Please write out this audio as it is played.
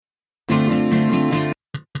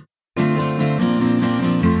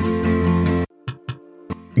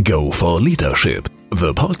Go for Leadership,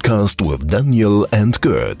 the podcast with Daniel and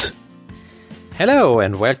Gert. Hello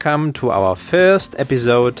and welcome to our first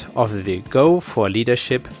episode of the Go for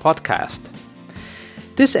Leadership podcast.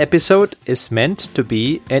 This episode is meant to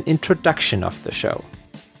be an introduction of the show.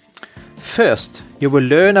 First, you will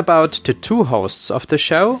learn about the two hosts of the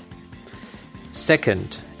show.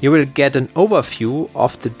 Second, you will get an overview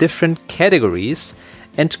of the different categories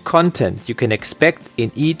and content you can expect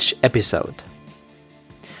in each episode.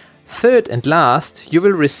 Third and last, you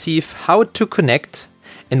will receive how to connect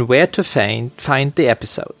and where to find the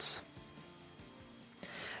episodes.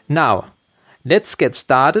 Now, let's get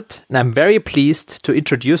started, and I'm very pleased to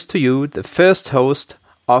introduce to you the first host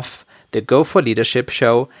of the Go for Leadership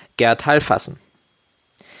show, Gert Halfassen.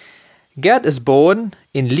 Gert is born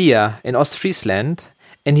in Lier in Ostfriesland,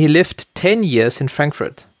 and he lived 10 years in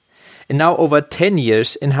Frankfurt, and now over 10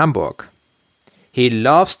 years in Hamburg. He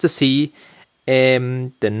loves the sea,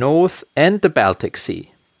 the North and the Baltic Sea.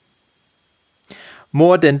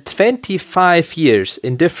 More than 25 years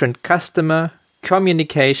in different customer,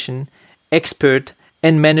 communication, expert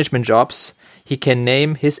and management jobs, he can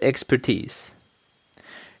name his expertise.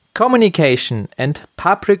 Communication and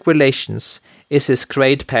public relations is his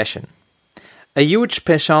great passion. A huge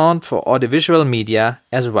passion for audiovisual media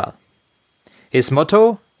as well. His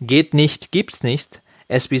motto, geht nicht, gibt's nicht,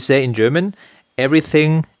 as we say in German,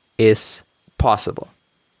 everything is possible.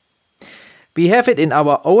 We have it in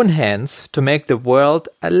our own hands to make the world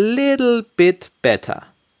a little bit better.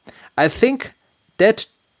 I think that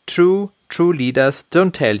true leaders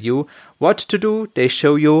don't tell you what to do, they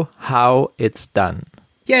show you how it's done.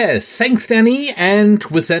 Yes, thanks Danny, and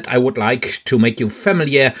with that I would like to make you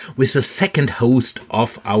familiar with the second host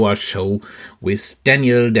of our show, with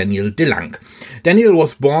Daniel de Lang. Daniel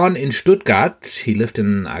was born in Stuttgart, he lived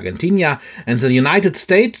in Argentina and the United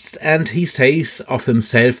States, and he says of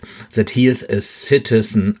himself that he is a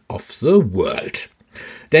citizen of the world.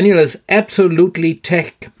 Daniel is absolutely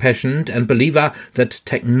tech-passionate and believer that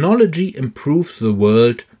technology improves the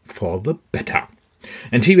world for the better.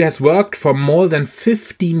 And he has worked for more than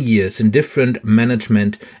 15 years in different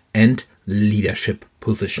management and leadership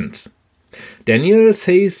positions. Daniel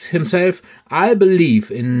says himself, I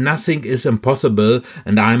believe in nothing is impossible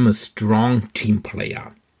and I'm a strong team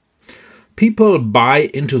player. People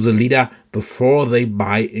buy into the leader before they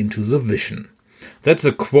buy into the vision. That's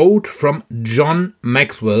a quote from John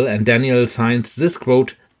Maxwell, and Daniel signs this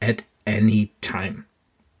quote at any time.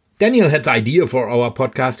 Daniel had the idea for our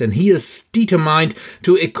podcast, and he is determined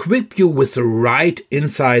to equip you with the right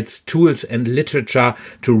insights, tools and literature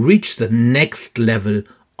to reach the next level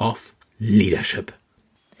of leadership.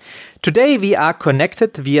 Today we are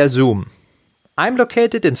connected via Zoom. I'm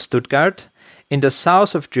located in Stuttgart, in the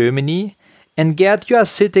south of Germany, and Gert, you are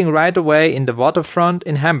sitting right away in the waterfront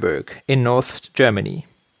in Hamburg, in North Germany.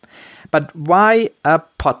 But why a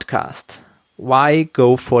podcast? Why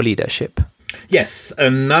Go for Leadership? Yes,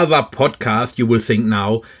 another podcast, you will think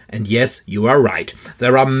now, and yes, you are right.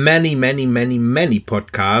 There are many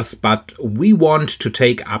podcasts, but we want to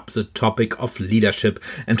take up the topic of leadership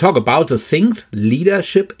and talk about the things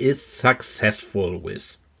leadership is successful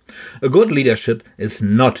with. A good leadership is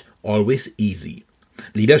not always easy.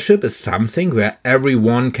 Leadership is something where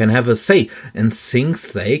everyone can have a say and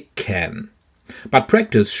thinks they can. But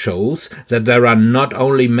practice shows that there are not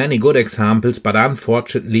only many good examples, but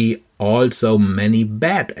unfortunately also many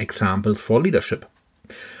bad examples for leadership.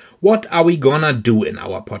 What are we gonna do in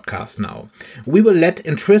our podcast now? We will let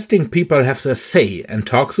interesting people have their say and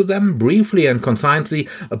talk to them briefly and concisely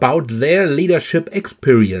about their leadership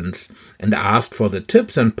experience and ask for the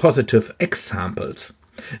tips and positive examples.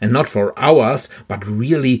 And not for hours, but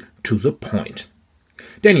really to the point.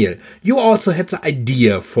 Daniel, you also had the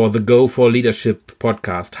idea for the Go for Leadership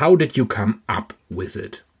podcast. How did you come up with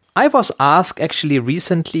it? I was asked actually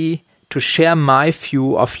recently to share my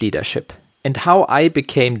view of leadership and how I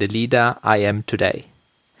became the leader I am today.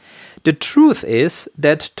 The truth is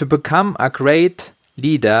that to become a great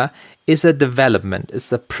leader is a development,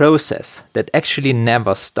 is a process that actually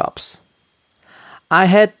never stops. I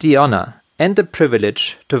had the honor and the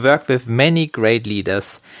privilege to work with many great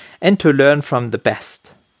leaders and to learn from the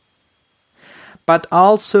best. But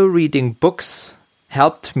also reading books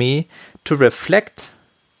helped me to reflect,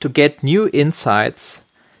 to get new insights,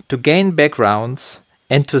 to gain backgrounds,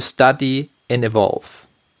 and to study and evolve.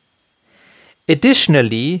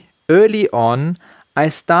 Additionally, early on, I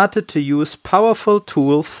started to use powerful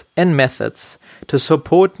tools and methods to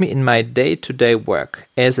support me in my day-to-day work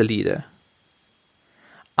as a leader.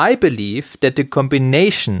 I believe that the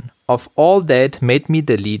combination of all that made me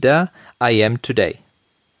the leader I am today.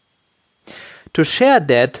 To share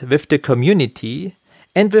that with the community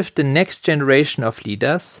and with the next generation of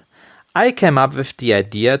leaders, I came up with the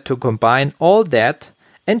idea to combine all that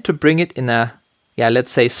and to bring it in a,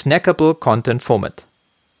 let's say, snackable content format.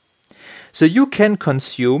 So you can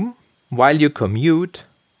consume while you commute,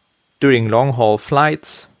 during long-haul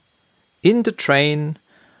flights, in the train,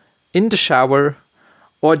 in the shower,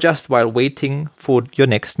 or just while waiting for your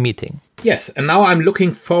next meeting. Yes, and now I'm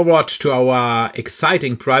looking forward to our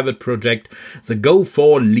exciting private project, the Go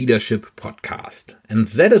for Leadership podcast. And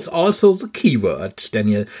that is also the keyword,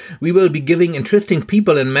 Daniel. We will be giving interesting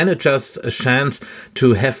people and managers a chance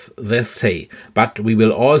to have their say. But we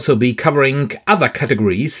will also be covering other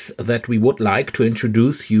categories that we would like to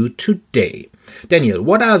introduce you today. Daniel,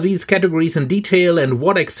 what are these categories in detail and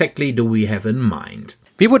what exactly do we have in mind?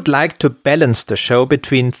 We would like to balance the show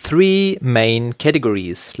between 3 main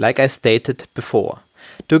categories, like I stated before,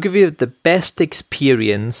 to give you the best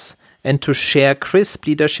experience and to share crisp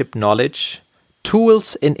leadership knowledge,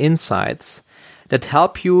 tools and insights that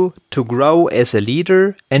help you to grow as a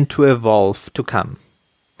leader and to evolve to come.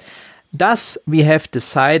 Thus, we have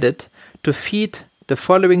decided to feed the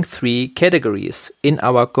following 3 categories in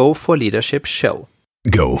our Go for Leadership show.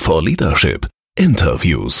 Go for Leadership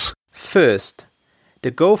interviews. First, the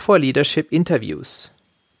Go for Leadership interviews.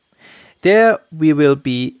 There we will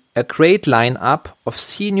be a great lineup of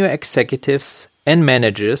senior executives and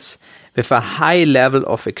managers with a high level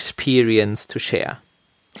of experience to share.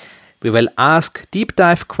 We will ask deep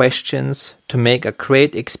dive questions to make a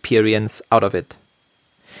great experience out of it.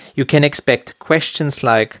 You can expect questions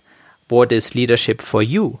like, what is leadership for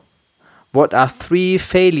you? What are 3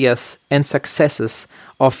 failures and successes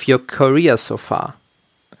of your career so far?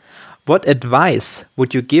 What advice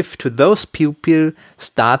would you give to those people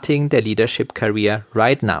starting their leadership career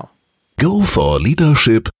right now? Go for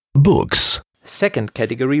Leadership books. Second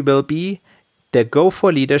category will be the Go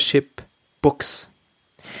for Leadership books.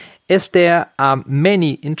 As there are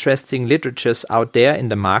many interesting literatures out there in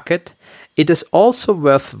the market, it is also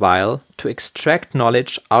worthwhile to extract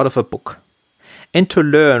knowledge out of a book and to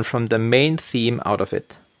learn from the main theme out of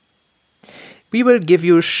it. We will give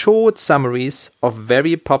you short summaries of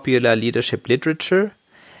very popular leadership literature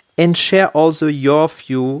and share also your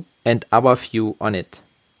view and our view on it.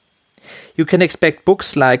 You can expect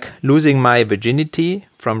books like Losing My Virginity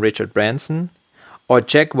from Richard Branson or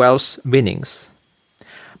Jack Welch's Winnings,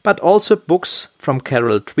 but also books from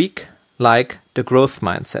Carol Dweck like The Growth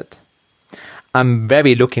Mindset. I'm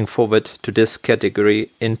very looking forward to this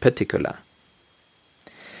category in particular.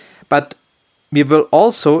 But we will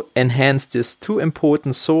also enhance these 2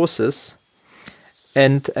 important sources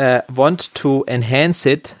and want to enhance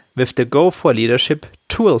it with the Go for Leadership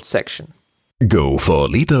Tools section. Go for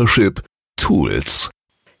Leadership tools.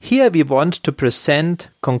 Here we want to present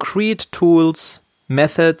concrete tools,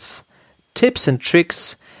 methods, tips and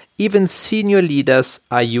tricks even senior leaders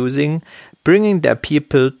are using, bringing their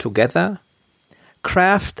people together,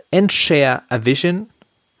 craft and share a vision,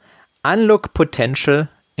 unlock potential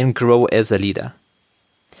and grow as a leader.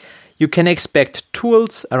 You can expect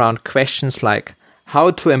tools around questions like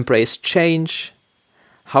how to embrace change,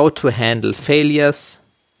 how to handle failures,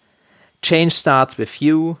 change starts with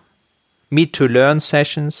you, meet to learn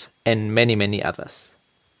sessions, and many, many others.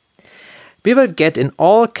 We will get in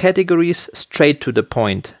all categories straight to the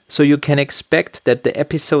point, so you can expect that the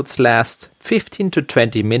episodes last 15 to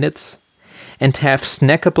 20 minutes and have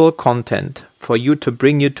snackable content for you to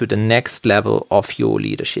bring you to the next level of your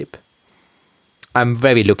leadership. I'm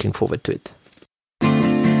very looking forward to it.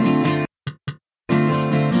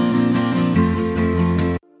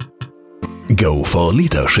 Go for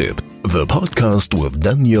Leadership, the podcast with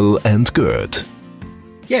Daniel and Gert.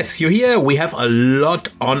 Yes, you hear, we have a lot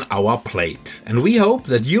on our plate, and we hope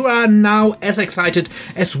that you are now as excited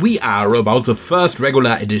as we are about the first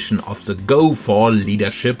regular edition of the Go for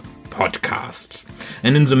Leadership podcast.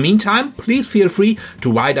 And in the meantime, please feel free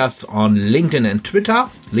to write us on LinkedIn and Twitter,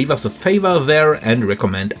 leave us a favor there and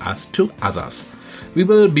recommend us to others. We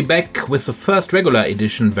will be back with the first regular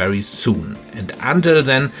edition very soon. And until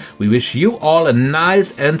then, we wish you all a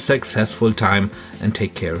nice and successful time and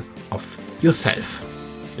take care of yourself.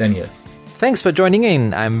 Daniel. Thanks for joining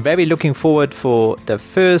in. I'm very looking forward for the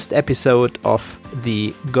first episode of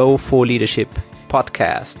the Go for Leadership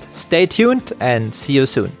podcast. Stay tuned and see you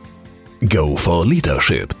soon. Go for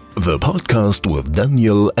Leadership, the podcast with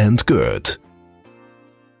Daniel and Gert.